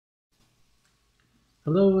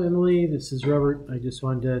Hello, Emily. This is Robert. I just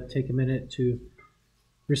wanted to take a minute to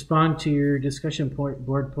respond to your discussion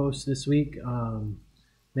board post this week. Man,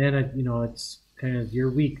 it's kind of your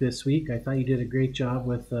week this week. I thought you did a great job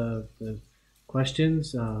with the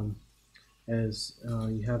questions, as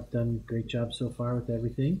you have done a great job so far with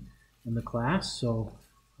everything in the class. So,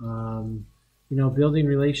 building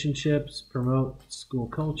relationships, promote school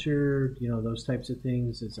culture, those types of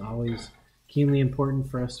things is always keenly important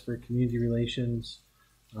for us for community relations.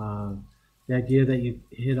 The idea that you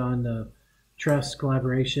hit on the trust,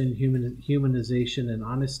 collaboration, humanization, and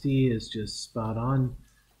honesty is just spot on.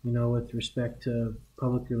 With respect to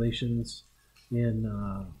public relations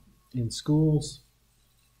in schools,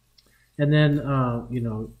 and then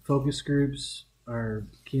focus groups are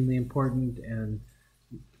keenly important, and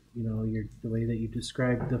the way that you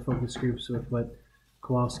described the focus groups with what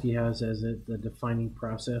Kowalski has as the defining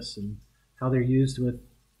process and how they're used with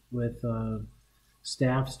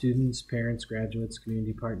staff, students, parents, graduates,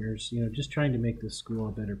 community partners, just trying to make the school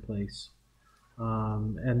a better place.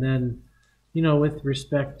 And then, with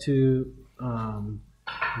respect to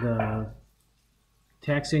the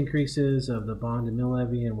tax increases of the bond and mill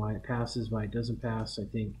levy and why it passes, why it doesn't pass, I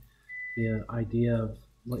think the idea of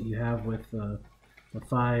what you have with the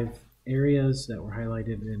five areas that were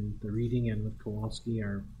highlighted in the reading and with Kowalski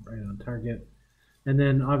are right on target. And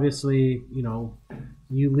then obviously,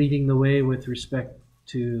 you leading the way with respect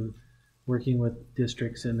to working with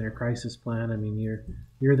districts in their crisis plan. I mean,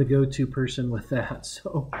 you're the go-to person with that.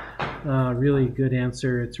 So really good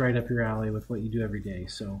answer. It's right up your alley with what you do every day.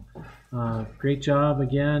 So great job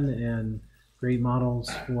again, and great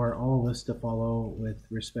models for all of us to follow with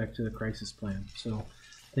respect to the crisis plan. So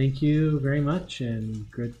thank you very much, and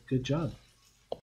good job.